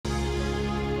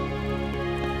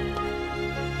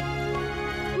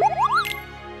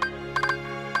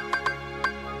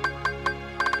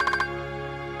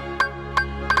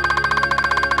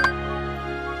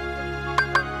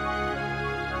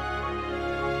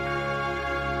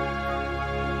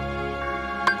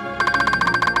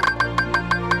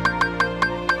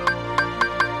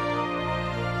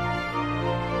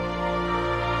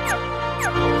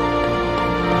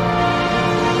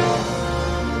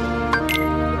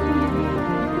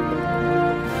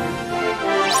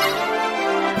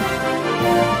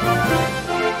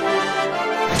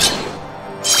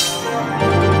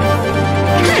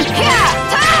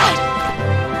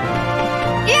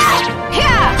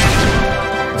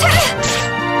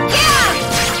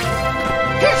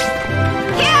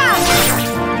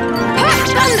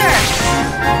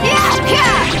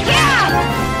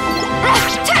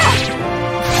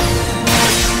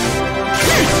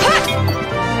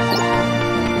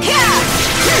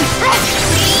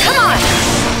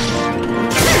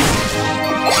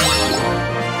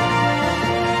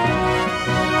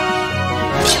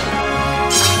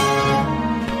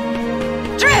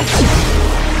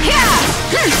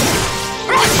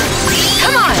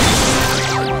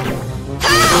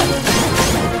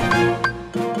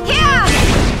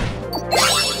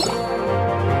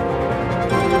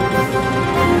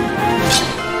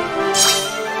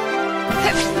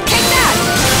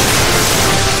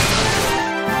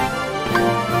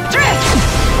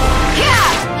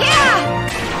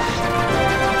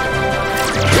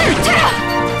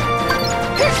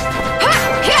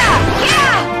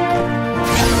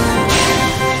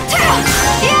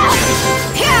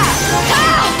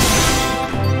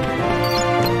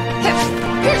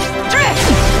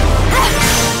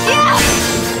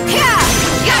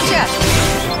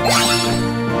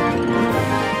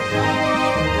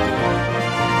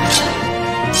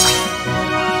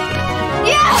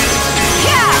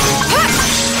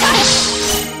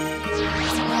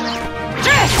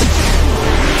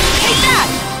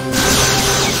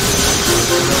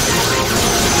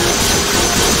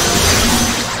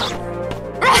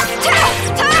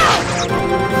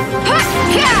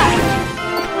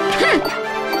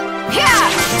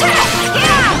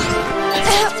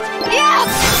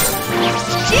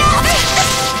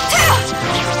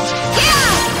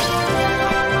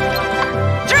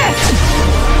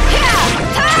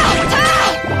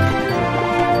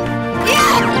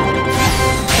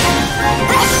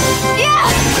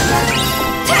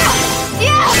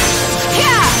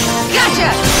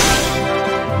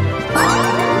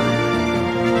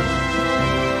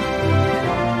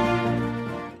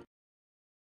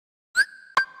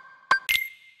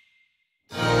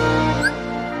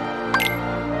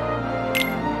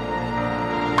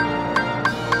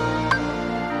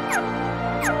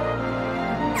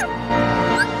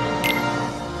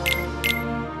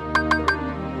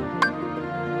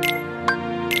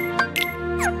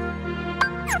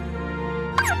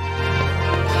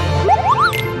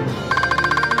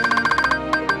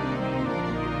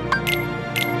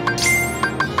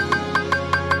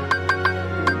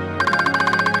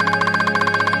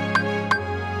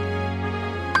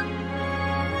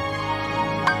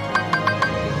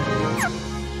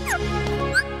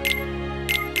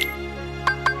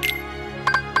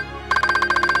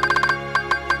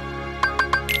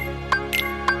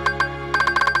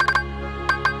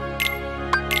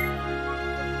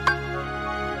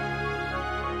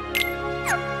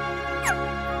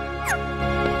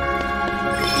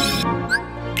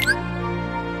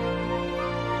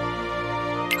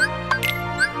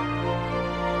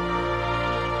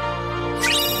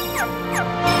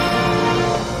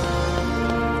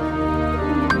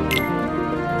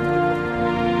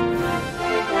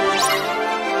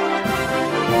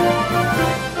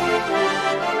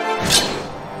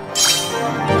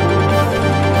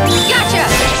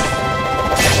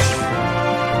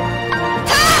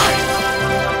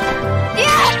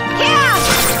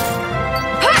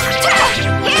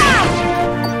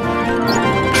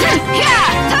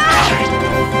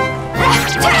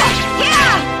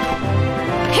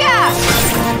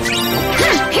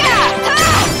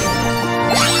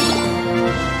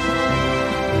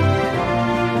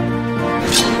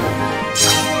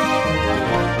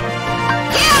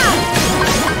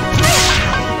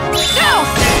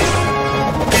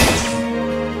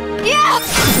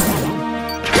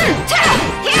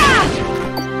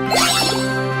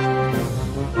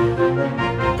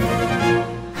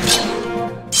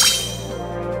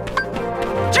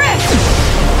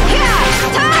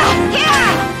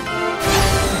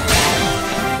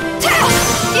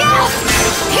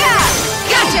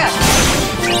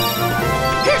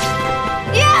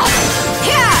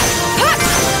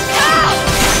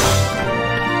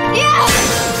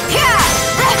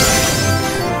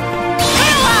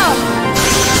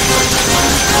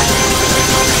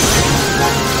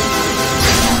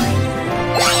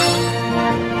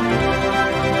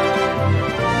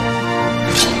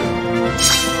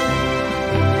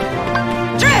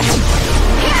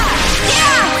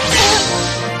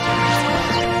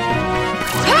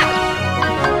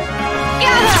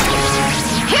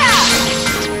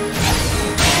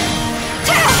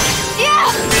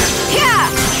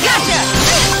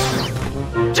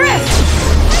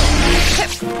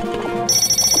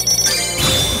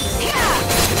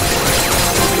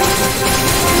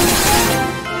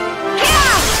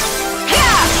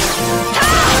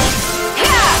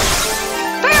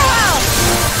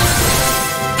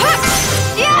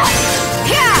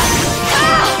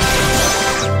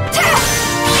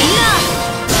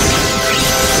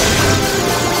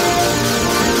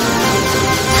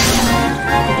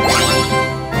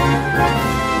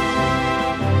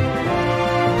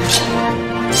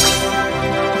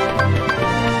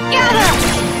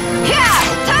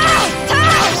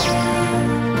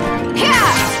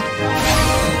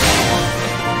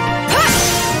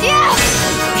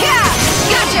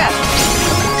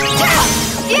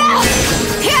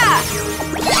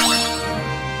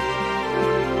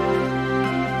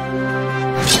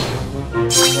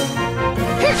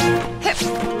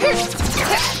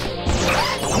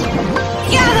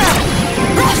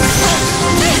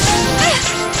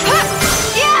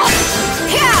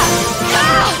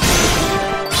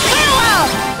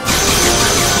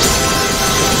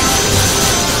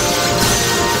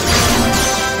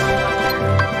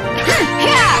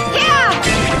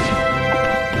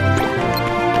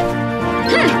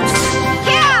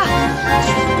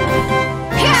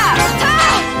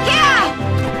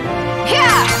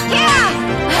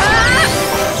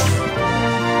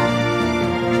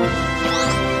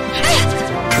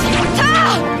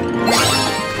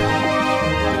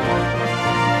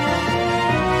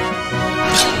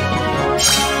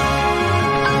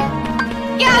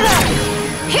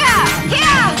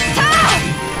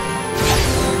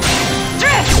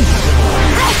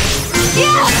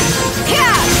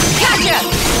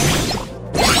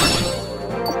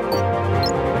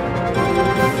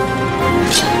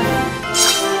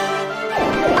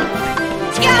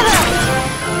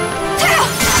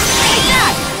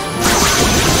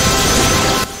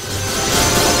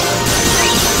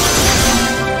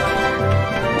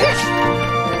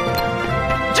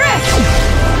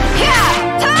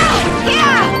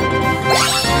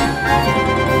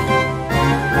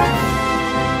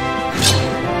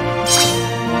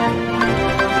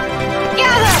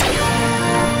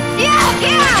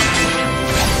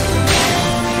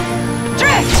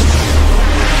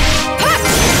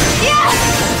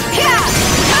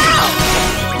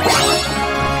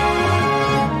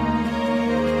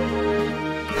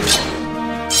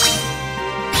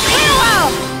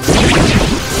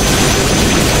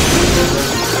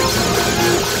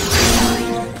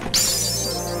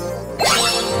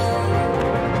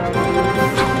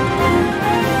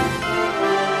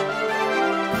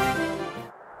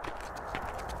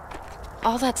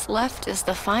all that's left is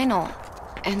the final.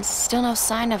 And still no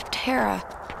sign of Tara.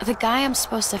 The guy I'm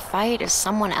supposed to fight is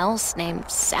someone else named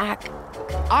Zack.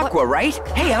 Aqua, right?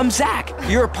 Hey, I'm Zack,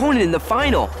 your opponent in the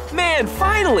final. Man,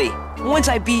 finally! Once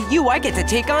I beat you, I get to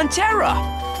take on Tara.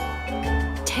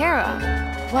 Tara?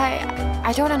 Why,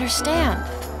 I don't understand.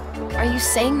 Are you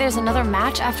saying there's another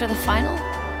match after the final?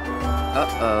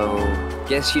 Uh-oh.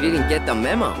 Guess you didn't get the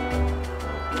memo.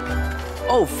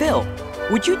 Oh, Phil,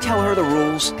 would you tell her the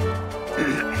rules?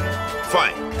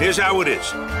 Fine. Here's how it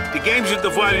is. The games are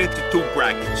divided into 2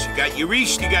 brackets. You got your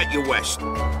East, you got your West.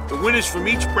 The winners from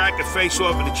each bracket face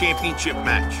off in a championship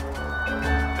match.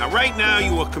 Now, right now,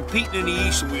 you are competing in the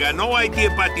East, and we got no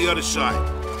idea about the other side.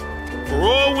 For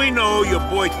all we know, your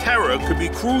boy Tara could be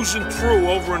cruising through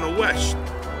over in the West.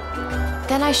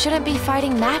 Then I shouldn't be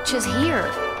fighting matches here.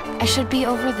 I should be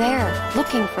over there,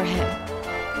 looking for him.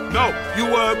 No, you,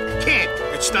 can't.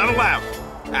 It's not allowed.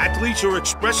 Athletes are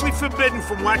expressly forbidden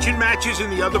from watching matches in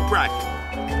the other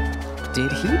bracket.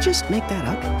 Did he just make that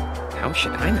up? How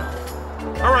should I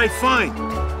know? All right, fine.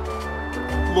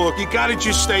 Look, you gotta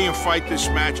just stay and fight this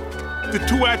match. The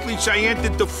 2 athletes I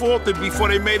entered defaulted before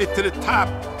they made it to the top.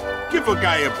 Give a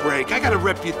guy a break. I got a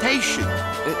reputation.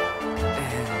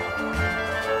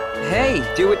 Hey,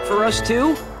 do it for us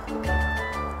too?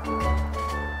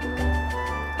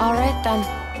 All right, then.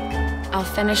 I'll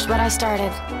finish what I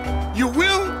started. You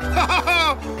will?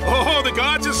 Oh, the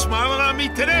gods are smiling on me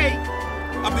today.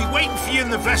 I'll be waiting for you in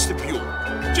the vestibule.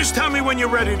 Just tell me when you're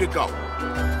ready to go.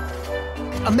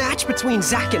 A match between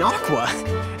Zack and Aqua?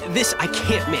 This I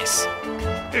can't miss.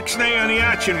 Ixnay on the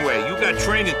action way. You got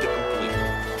training to complete.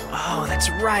 Oh, that's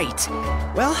right.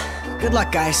 Well, good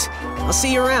luck, guys. I'll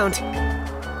see you around.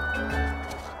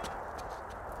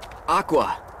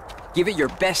 Aqua, give it your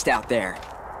best out there.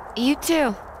 You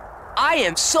too. I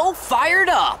am so fired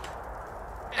up!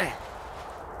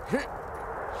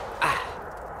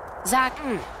 Zack,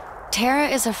 Tara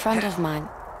is a friend of mine.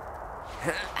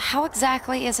 How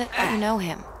exactly is it that you know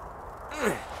him?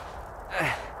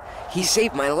 He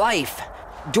saved my life.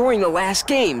 During the last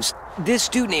games, this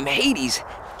dude named Hades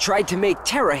tried to make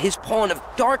Tara his pawn of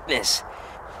darkness.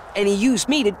 And he used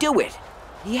me to do it.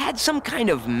 He had some kind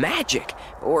of magic,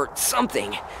 or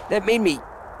something, that made me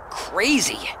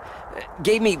crazy.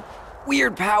 Gave me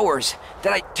weird powers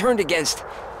that I turned against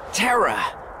Tara.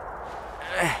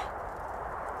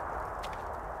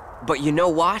 But you know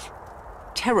what?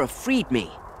 Tara freed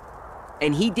me.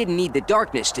 And he didn't need the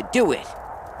darkness to do it.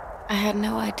 I had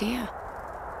no idea.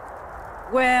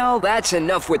 Well, that's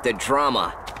enough with the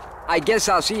drama. I guess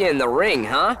I'll see you in the ring,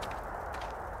 huh?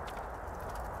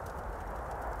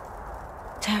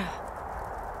 Tara.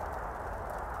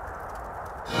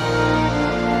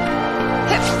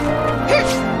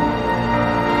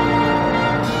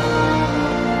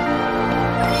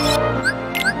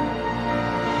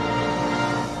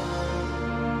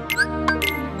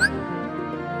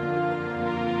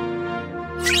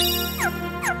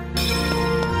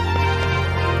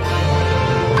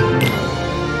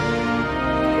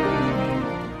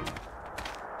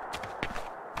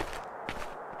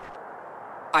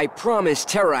 I promised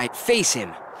Tara I'd face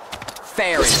him.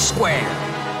 Fair and square.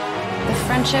 The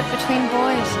friendship between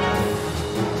boys.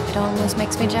 It almost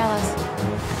makes me jealous.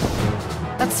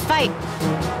 Let's fight!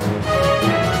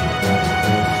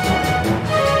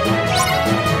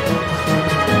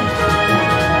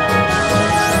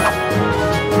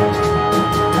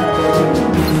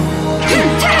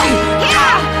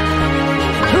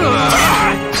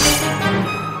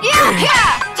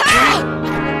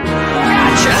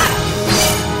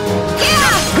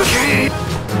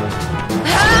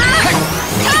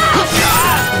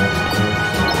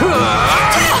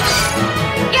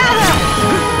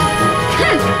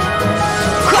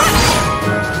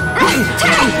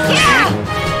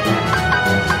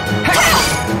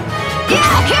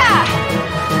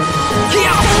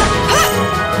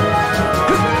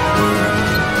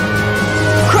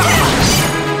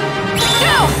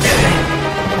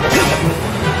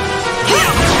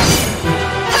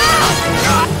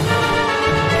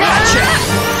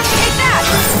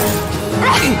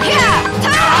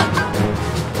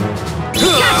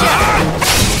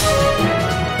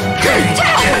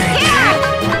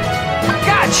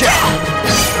 Gotcha!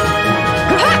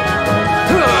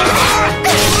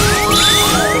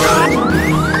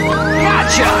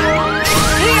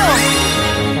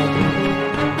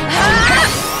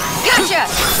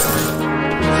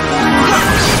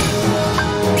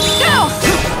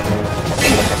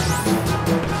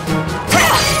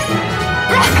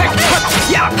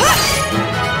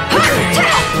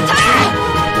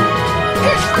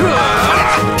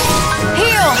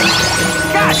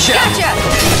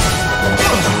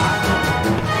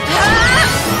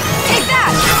 Take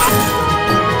that!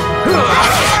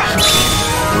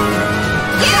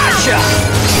 Gotcha!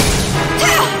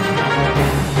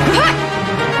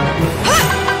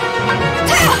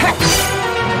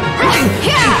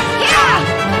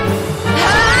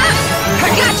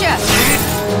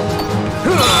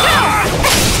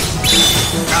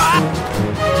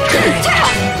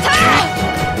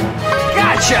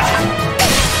 Gotcha!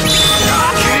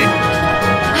 Gotcha!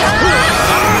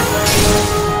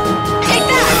 Take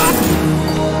that!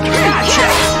 Gotcha!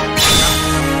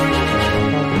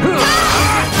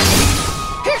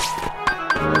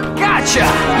 Gotcha!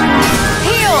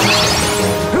 Heal!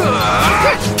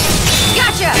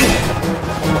 Gotcha!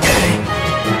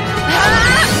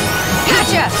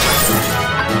 Gotcha!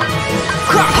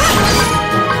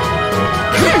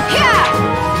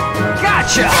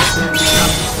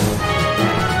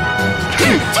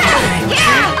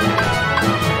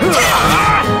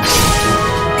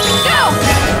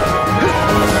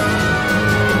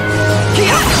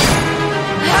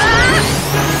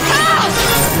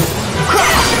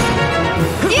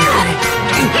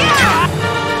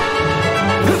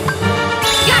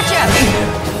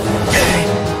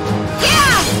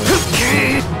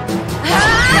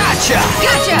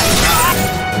 Gotcha!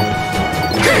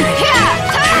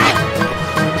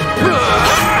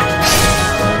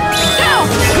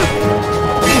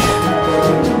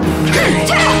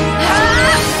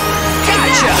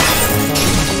 Gotcha!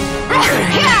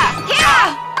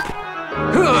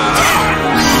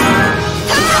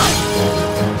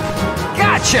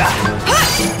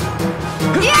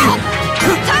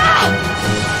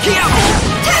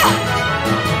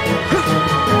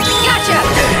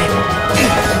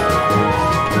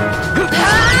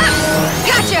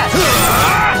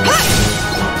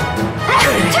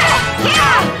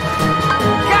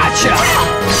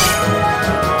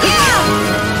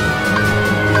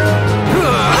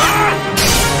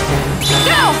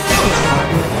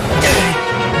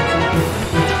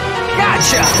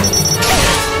 Gotcha!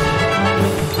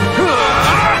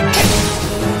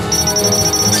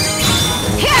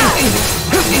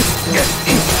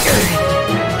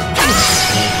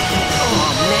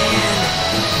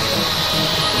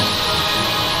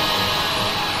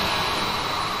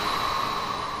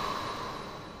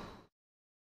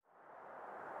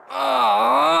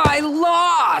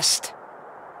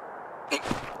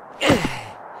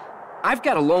 I've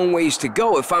got a long ways to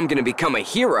go if I'm gonna become a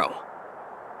hero.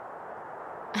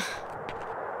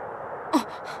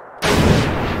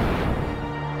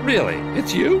 Really?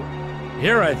 It's you?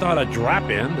 Here I thought I'd drop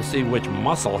in to see which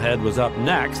musclehead was up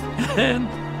next. And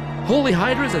holy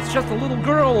hydras, it's just a little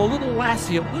girl, a little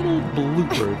lassie, a little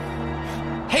bluebird.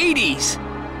 Hades!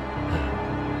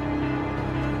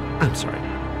 I'm sorry.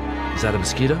 Is that a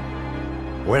mosquito?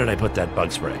 Where did I put that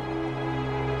bug spray?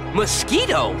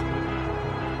 Mosquito?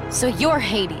 So you're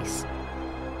Hades.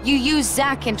 You use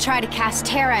Zack and try to cast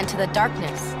Terra into the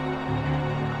darkness.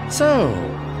 So,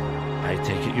 I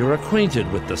take it you're acquainted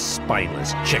with the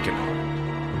spineless chicken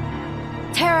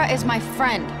heart. Terra is my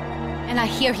friend, and I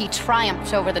hear he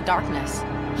triumphed over the darkness.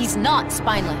 He's not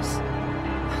spineless.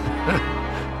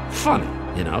 Funny,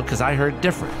 you know, because I heard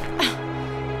different.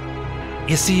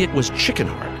 You see, it was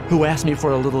Chickenheart who asked me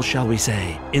for a little, shall we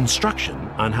say, instruction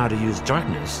on how to use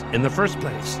darkness in the first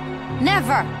place.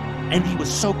 Never! And he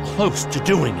was so close to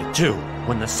doing it, too,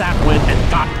 when the sap went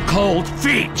and got cold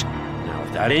feet! Now,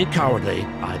 if that ain't cowardly,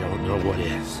 I don't know what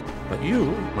is. But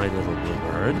you, my little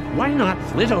bluebird, why not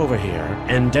flit over here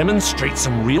and demonstrate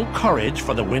some real courage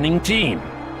for the winning team?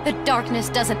 The darkness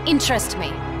doesn't interest me.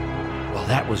 Well,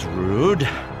 that was rude.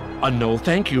 A no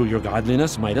thank you, your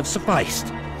godliness, might have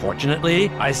sufficed. Fortunately,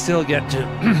 I still get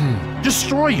to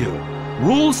destroy you.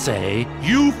 Rules say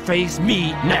you face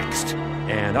me next.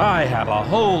 And I have a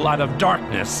whole lot of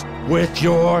darkness with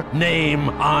your name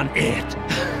on it.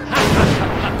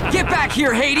 Get back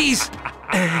here, Hades!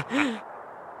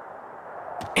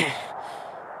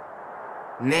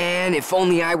 Man, if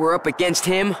only I were up against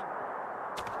him.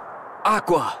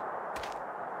 Aqua!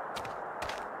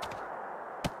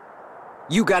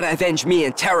 You gotta avenge me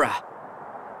and Terra.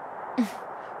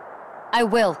 I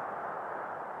will.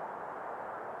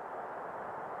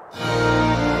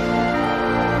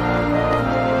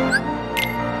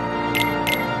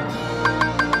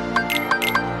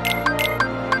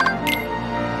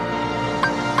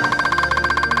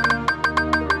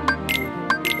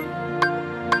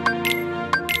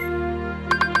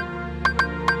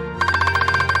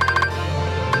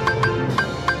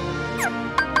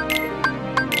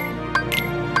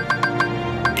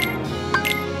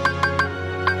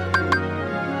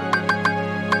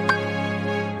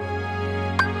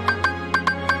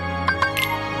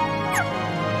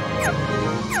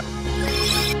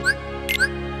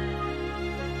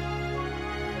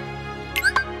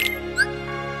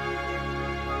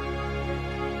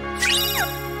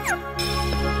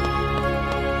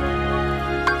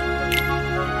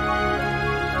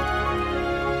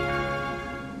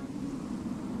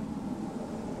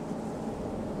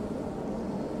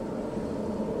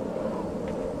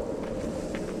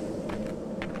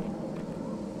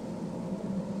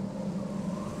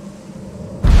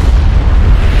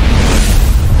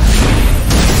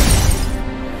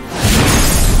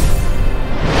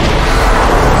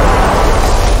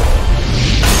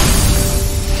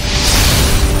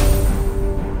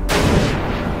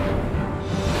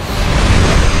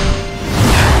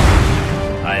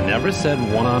 said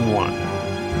one-on-one.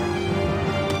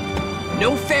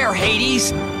 No fair,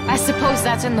 Hades! I suppose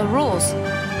that's in the rules.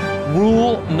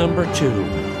 Rule number 2.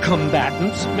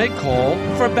 Combatants may call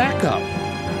for backup.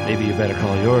 Maybe you better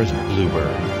call yours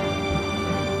Bluebird.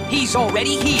 He's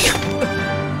already here!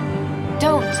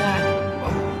 Don't, Zack.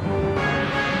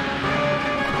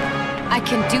 I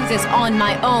can do this on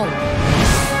my own.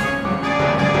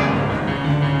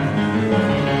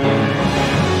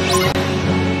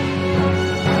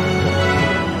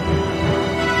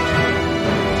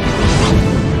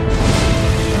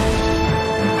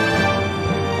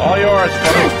 All yours,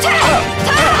 buddy.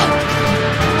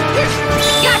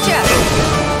 Gotcha!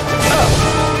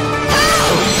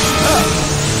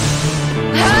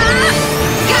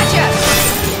 Gotcha!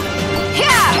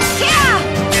 Yeah! Yeah!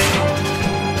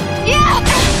 Yeah!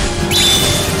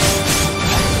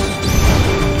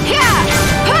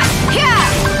 Yeah! Yeah!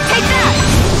 Take that!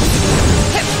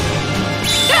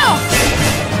 Go!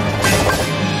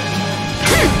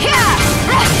 Yeah!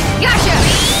 Gotcha!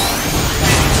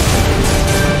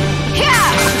 Yeah!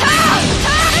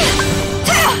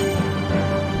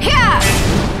 Yeah!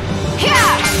 Yeah!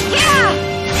 Yeah!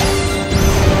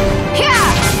 Yeah!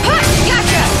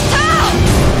 Gotcha!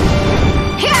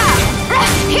 Yeah!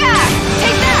 Yeah!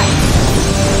 Take that!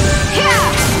 Yeah!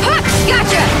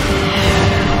 Gotcha!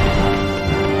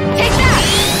 Take that!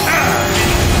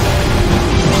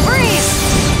 Freeze!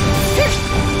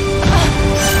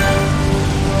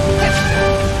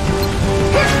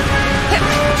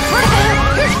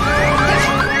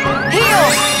 Heal!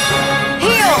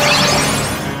 Heal!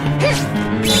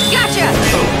 Gotcha!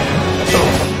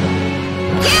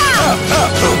 Yeah!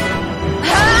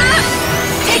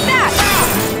 Take that!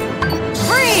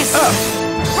 Freeze!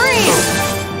 Freeze!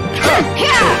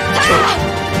 Yeah!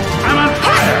 I'm on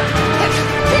fire!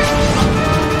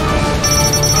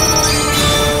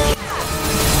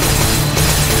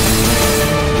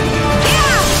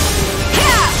 Yeah!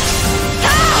 Yeah!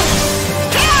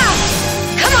 Yeah!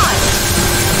 Come on!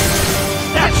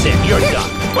 That's it, you're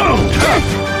done. Boom!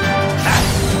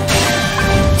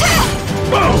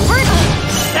 Boom!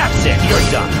 That's it, you're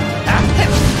done.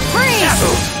 Freeze!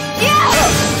 Yeah!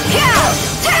 Yeah!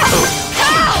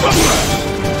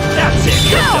 That's it,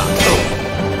 you're done.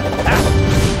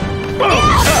 Boom!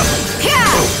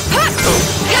 Yeah!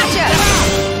 Gotcha!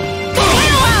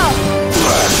 Farewell!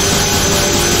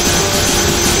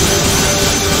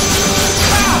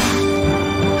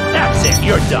 That's it,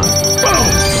 you're done. Boom!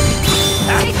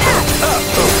 Take that!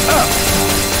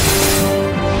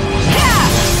 Yeah!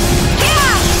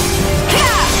 Yeah!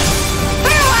 Yeah!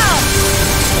 Farewell!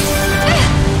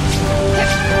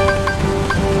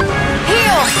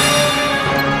 Heal!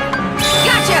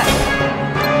 Gotcha!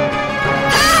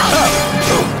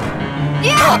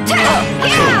 Yeah!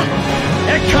 Yeah!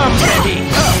 Here comes Eddie.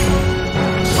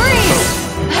 Freeze!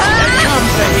 Here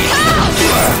comes Eddie.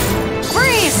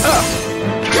 Freeze!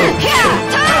 Yeah!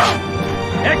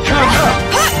 Here comes.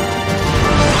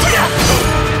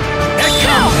 Here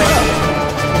comes Eddie.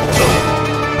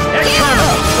 Here comes.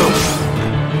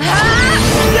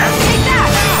 Take that!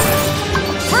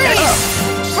 Freeze!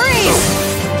 Freeze!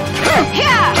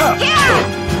 Yeah! Yeah!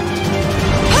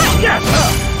 Yes!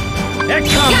 Here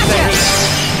comes Gotcha! Eddie.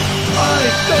 I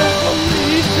don't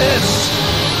believe this.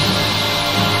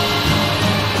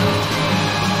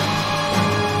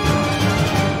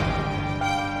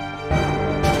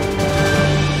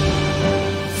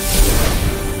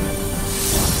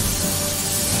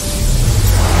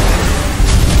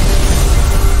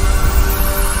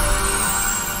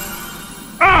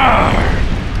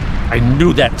 I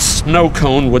knew that snow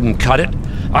cone wouldn't cut it.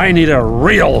 I need a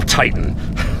real Titan.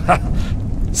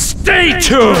 Stay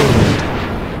tuned!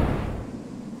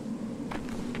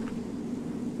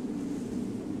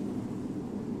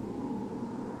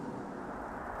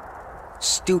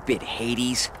 Stupid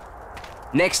Hades.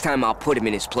 Next time I'll put him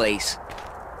in his place.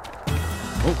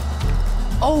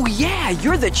 Oh yeah,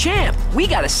 you're the champ! We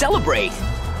gotta celebrate!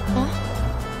 Huh?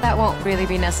 That won't really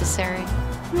be necessary.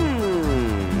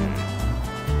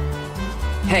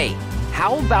 Hey,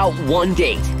 how about one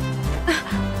date?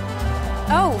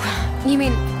 Oh, you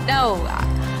mean, no.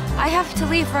 I have to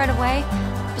leave right away.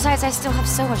 Besides, I still have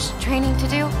so much training to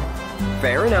do.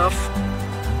 Fair enough.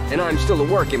 And I'm still a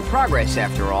work in progress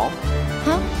after all.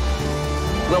 Huh?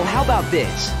 Well, how about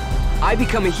this? I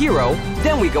become a hero,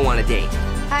 then we go on a date.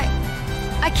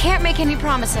 I can't make any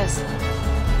promises.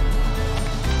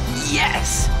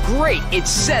 Yes! Great, it's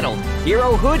settled.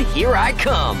 Herohood, here I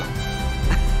come.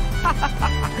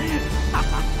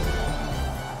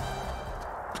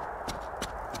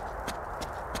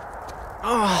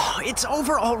 Oh, it's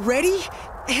over already?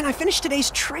 And I finished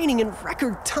today's training in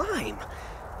record time.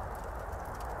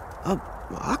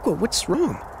 Aqua, what's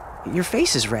wrong? Your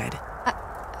face is red.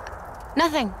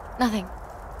 Nothing.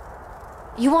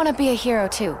 You want to be a hero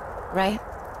too, right?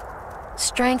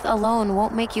 Strength alone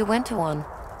won't make you into one.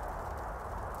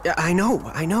 Yeah, I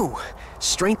know.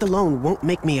 Strength alone won't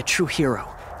make me a true hero.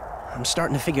 I'm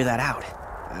starting to figure that out.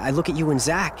 I look at you and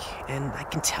Zack, and I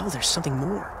can tell there's something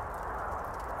more.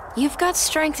 You've got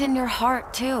strength in your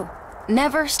heart too.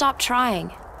 Never stop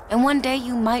trying, and one day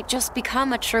you might just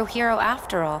become a true hero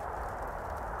after all.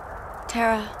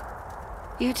 Tara,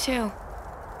 you too.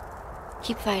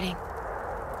 Keep fighting.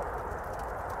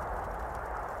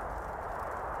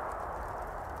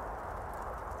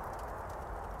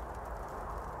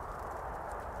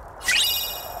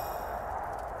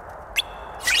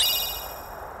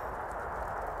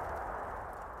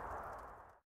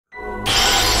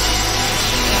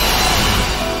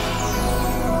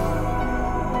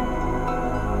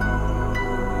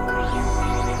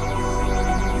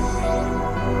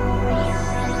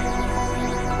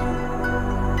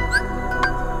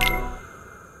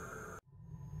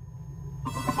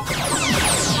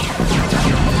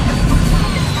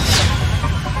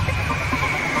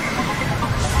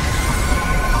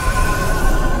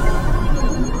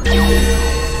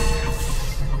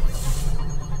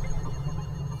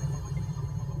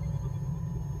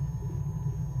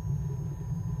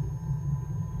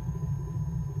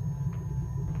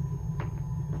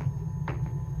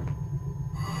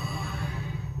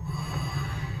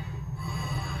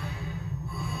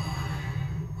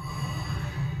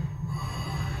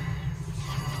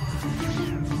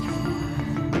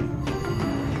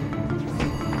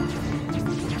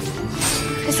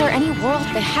 Is there any world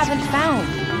they haven't found?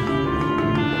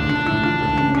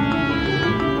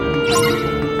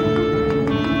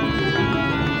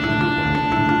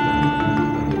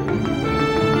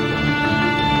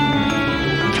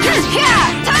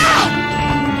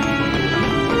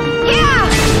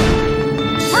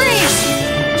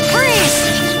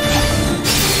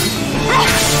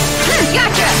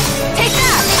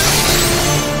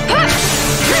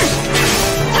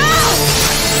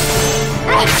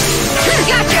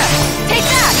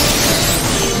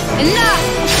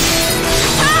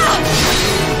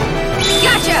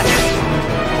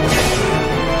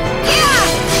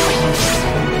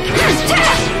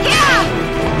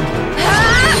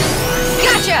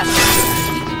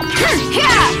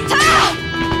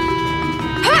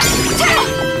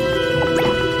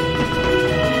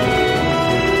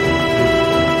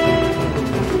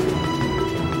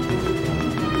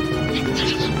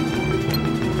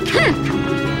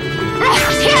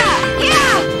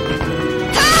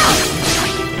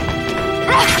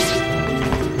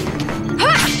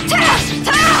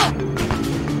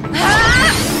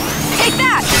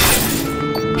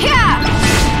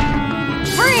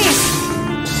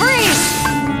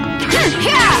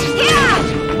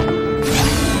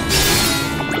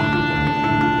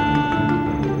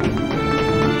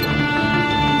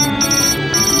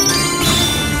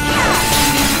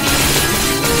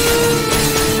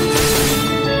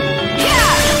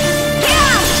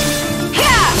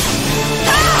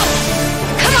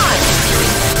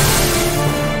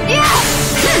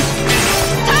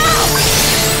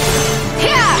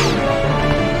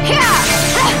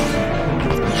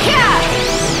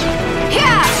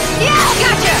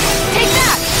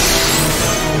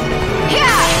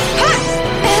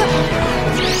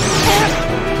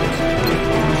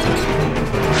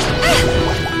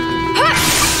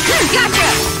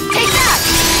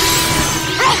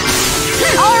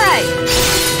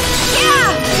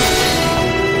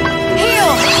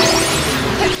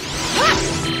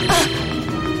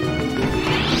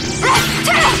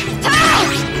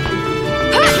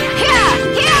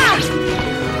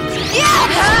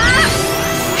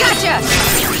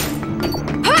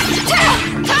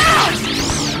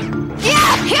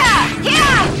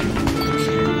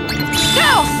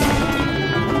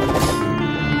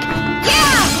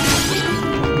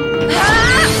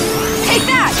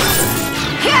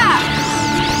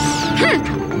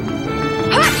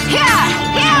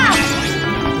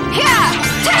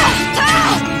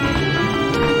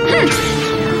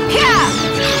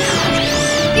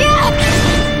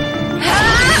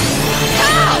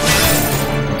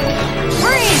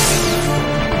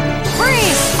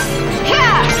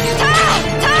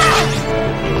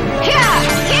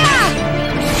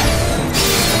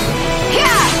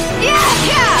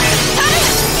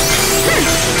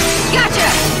 Gotcha!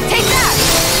 Take that!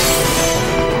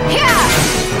 Yeah!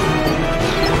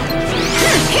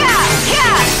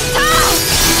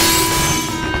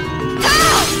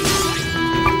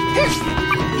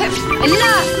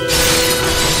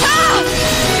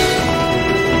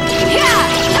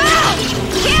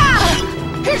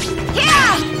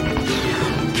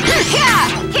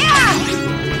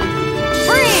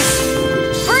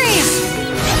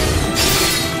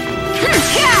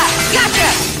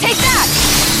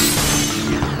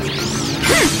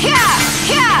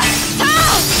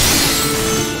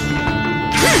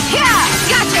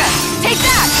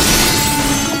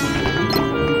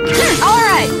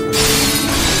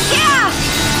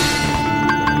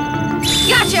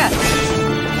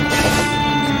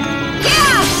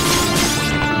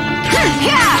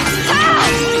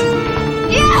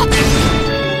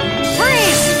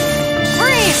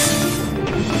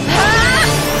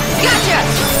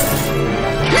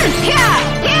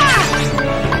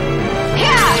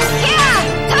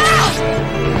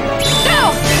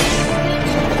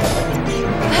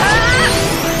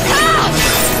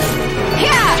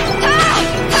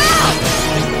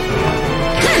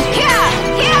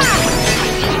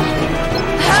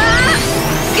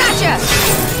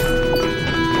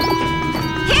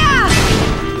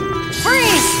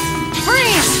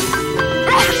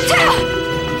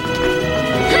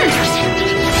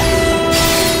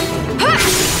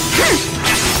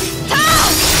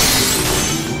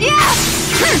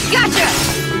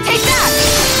 Take that!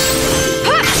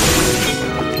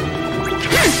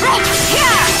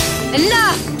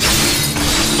 Enough!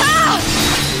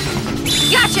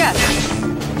 Gotcha!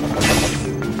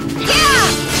 Yeah!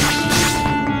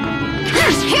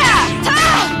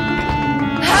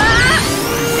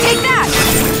 Take that!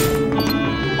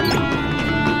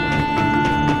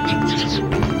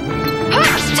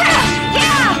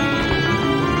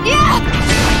 Yeah!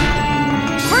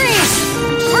 Freeze!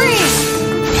 Freeze!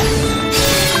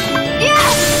 Yeah!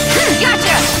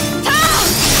 Gotcha!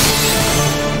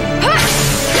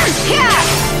 Yeah!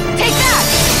 Take that!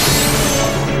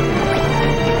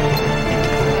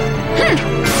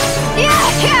 Yeah!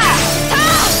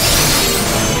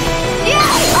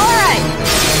 Yeah! All right!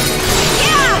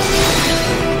 Yeah!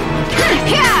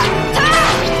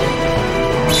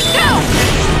 Go!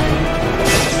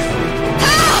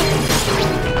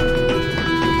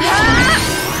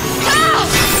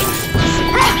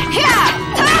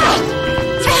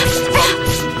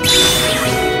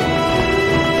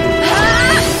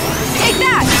 Take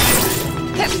that!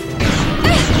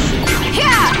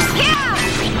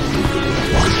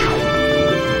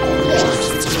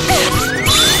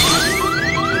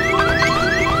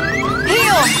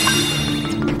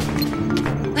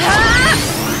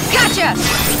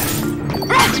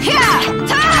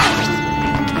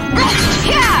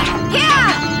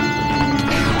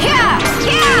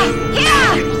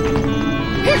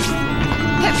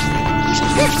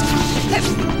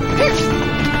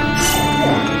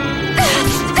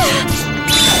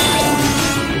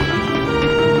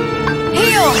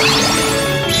 Heal!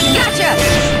 Gotcha!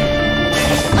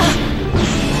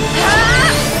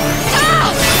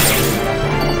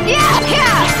 Heal! Gotcha!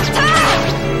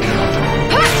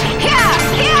 Take that!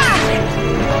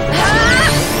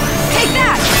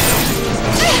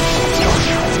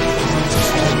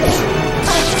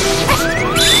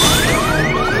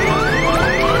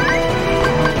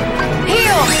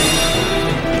 Heal!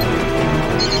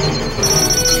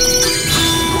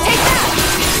 Take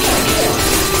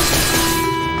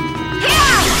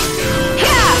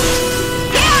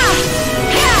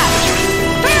that!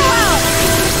 Farewell!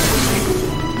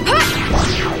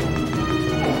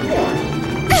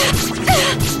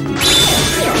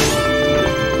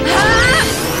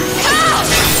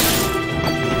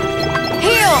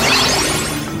 Heal!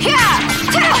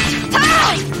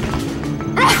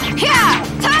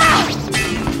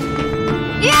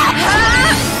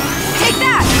 Take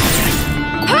that!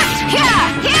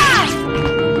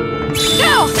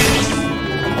 Go!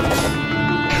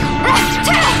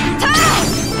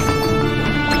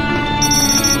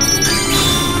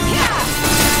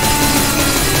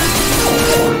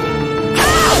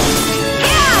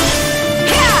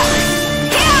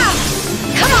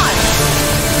 Come on!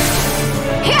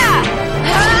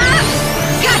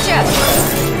 Gotcha!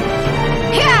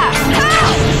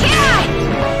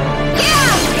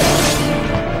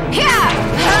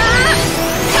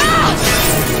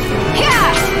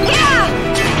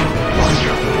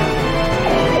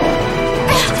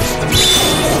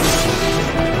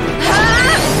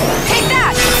 Take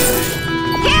that!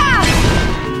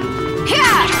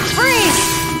 Freeze!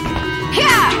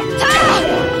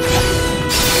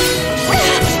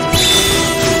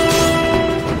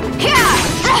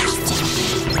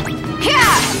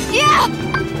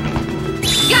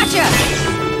 Gotcha!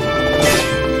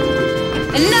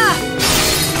 Enough!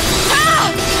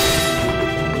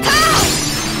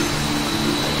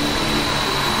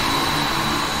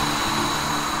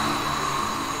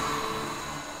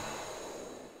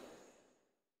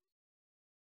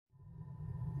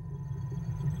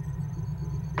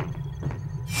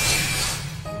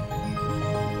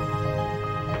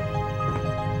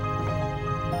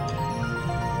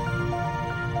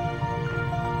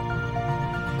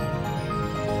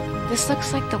 This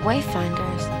looks like the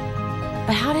Wayfinders.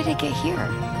 But how did it get here?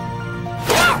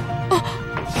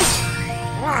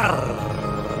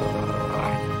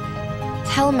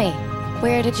 Tell me,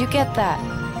 where did you get that?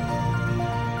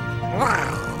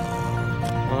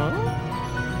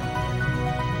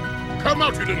 Come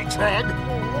out, you little trog!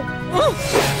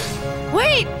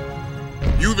 Wait!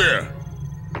 You there!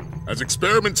 As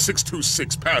Experiment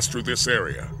 626 passed through this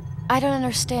area. I don't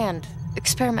understand.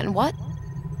 Experiment what?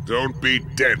 Don't be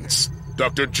dense.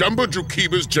 Dr. Jumbo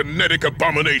Jukiba's genetic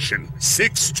abomination,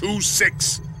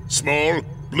 626. Small,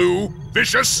 blue,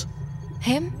 vicious?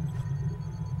 Him?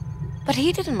 But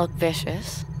he didn't look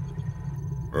vicious.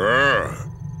 Ah,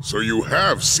 so you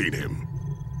have seen him.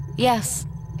 Yes,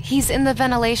 he's in the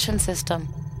ventilation system.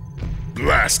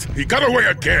 Blast! He got away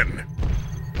again!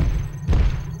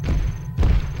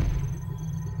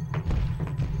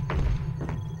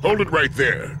 Hold it right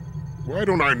there. Why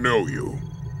don't I know you?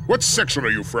 What section are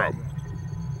you from?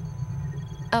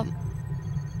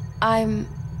 I'm...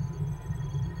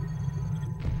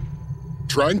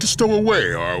 Trying to stow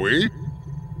away, are we?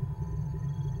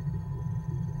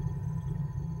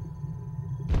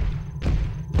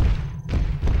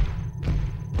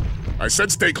 I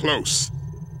said stay close.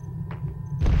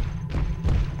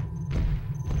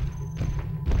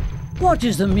 What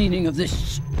is the meaning of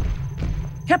this?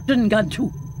 Captain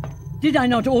Gantu, did I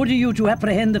not order you to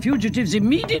apprehend the fugitives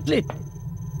immediately?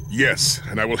 Yes,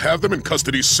 and I will have them in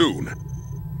custody soon.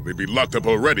 They'd be locked up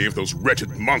already if those wretched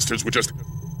monsters would just...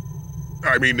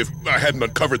 I mean, if I hadn't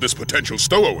uncovered this potential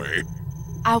stowaway.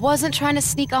 I wasn't trying to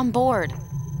sneak on board.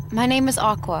 My name is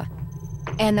Aqua.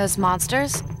 And those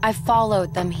monsters, I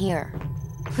followed them here.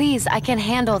 Please, I can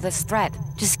handle this threat.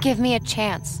 Just give me a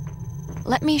chance.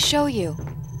 Let me show you.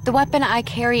 The weapon I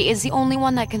carry is the only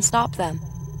one that can stop them.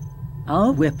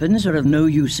 Our weapons are of no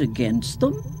use against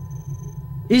them?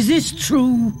 Is this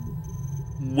true?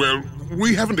 Well,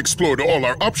 we haven't explored all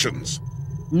our options.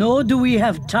 Nor do we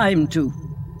have time to.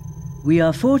 We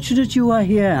are fortunate you are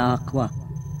here, Aqua.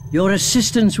 Your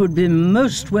assistance would be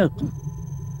most welcome.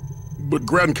 But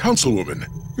Grand Councilwoman,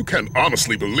 you can't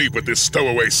honestly believe what this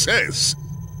stowaway says.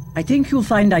 I think you'll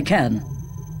find I can.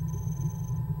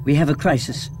 We have a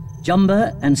crisis.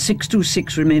 Jumba and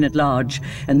 626 remain at large,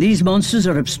 and these monsters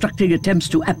are obstructing attempts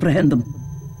to apprehend them.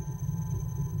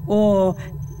 Or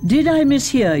did I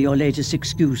mishear your latest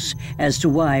excuse as to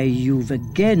why you've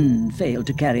again failed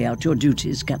to carry out your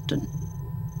duties, Captain?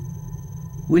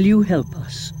 Will you help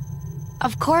us?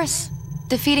 Of course.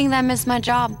 Defeating them is my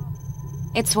job.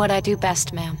 It's what I do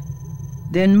best, ma'am.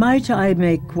 Then might I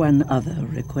make one other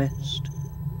request?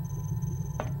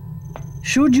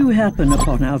 Should you happen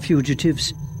upon our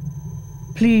fugitives,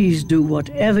 please do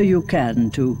whatever you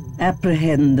can to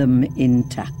apprehend them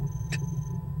intact.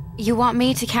 You want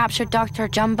me to capture Dr.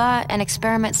 Jumba and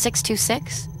Experiment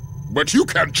 626? But you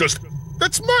can't just...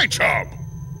 That's my job!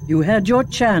 You had your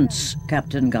chance,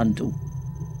 Captain Gantu.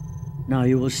 Now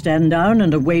you will stand down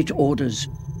and await orders.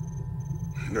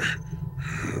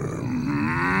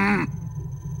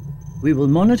 We will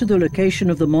monitor the location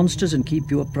of the monsters and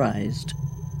keep you apprised.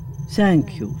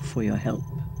 Thank you for your help,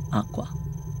 Aqua.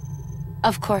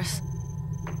 Of course.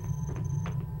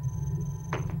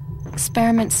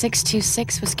 Experiment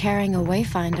 626 was carrying a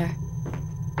wayfinder.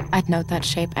 I'd note that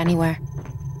shape anywhere.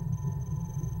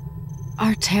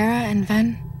 Are Tara and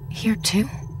Ven here too?